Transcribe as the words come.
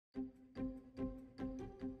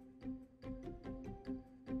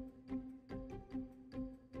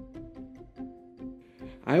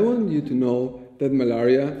I want you to know that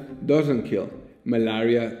malaria doesn't kill,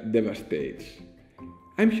 malaria devastates.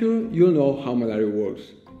 I'm sure you'll know how malaria works.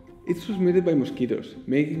 It's transmitted by mosquitoes,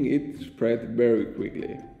 making it spread very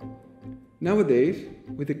quickly. Nowadays,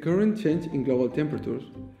 with the current change in global temperatures,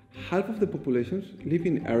 half of the populations live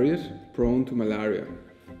in areas prone to malaria.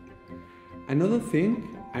 Another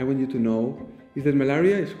thing I want you to know is that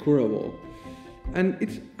malaria is curable, and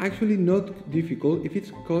it's actually not difficult if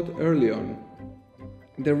it's caught early on.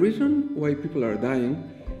 The reason why people are dying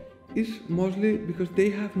is mostly because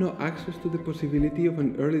they have no access to the possibility of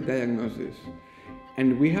an early diagnosis,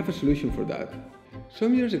 and we have a solution for that.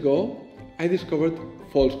 Some years ago, I discovered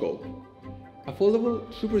Foldscope, a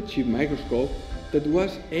foldable super cheap microscope that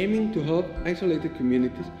was aiming to help isolated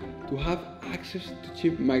communities to have access to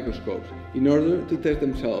cheap microscopes in order to test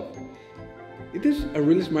themselves. It is a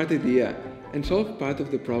really smart idea and solves part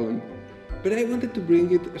of the problem, but I wanted to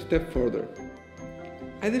bring it a step further.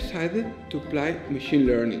 I decided to apply machine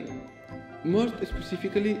learning, most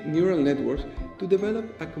specifically neural networks, to develop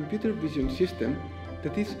a computer vision system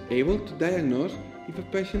that is able to diagnose if a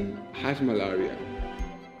patient has malaria.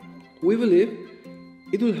 We believe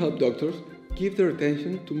it will help doctors give their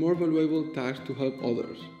attention to more valuable tasks to help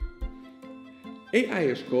others.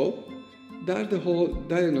 AI Scope does the whole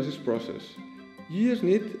diagnosis process. You just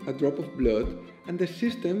need a drop of blood and the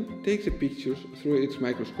system takes the pictures through its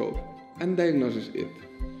microscope and diagnoses it.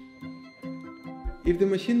 If the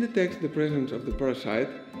machine detects the presence of the parasite,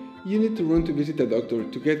 you need to run to visit a doctor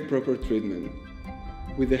to get proper treatment.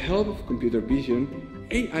 With the help of computer vision,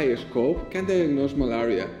 AI Scope can diagnose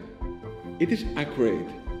malaria. It is accurate,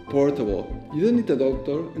 portable, you don't need a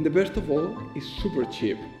doctor, and the best of all, is super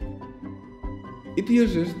cheap. It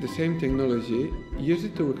uses the same technology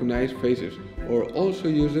used to recognize faces, or also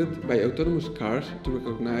used by autonomous cars to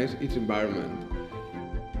recognize its environment.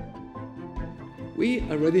 We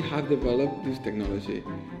already have developed this technology,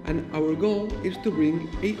 and our goal is to bring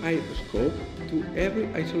AI Scope to every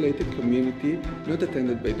isolated community not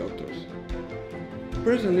attended by doctors.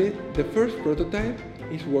 Personally, the first prototype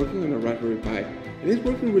is working on a Rasberry Pi, and it's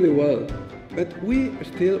working really well, but we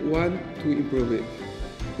still want to improve it.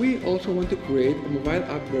 We also want to create a mobile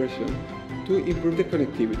app version to improve the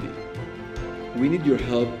connectivity. We need your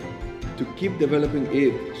help to keep developing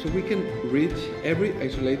it so we can reach every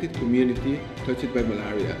isolated community touched by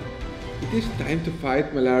malaria. It is time to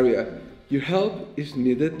fight malaria. Your help is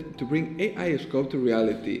needed to bring AI Scope to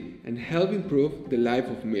reality and help improve the life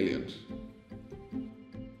of millions.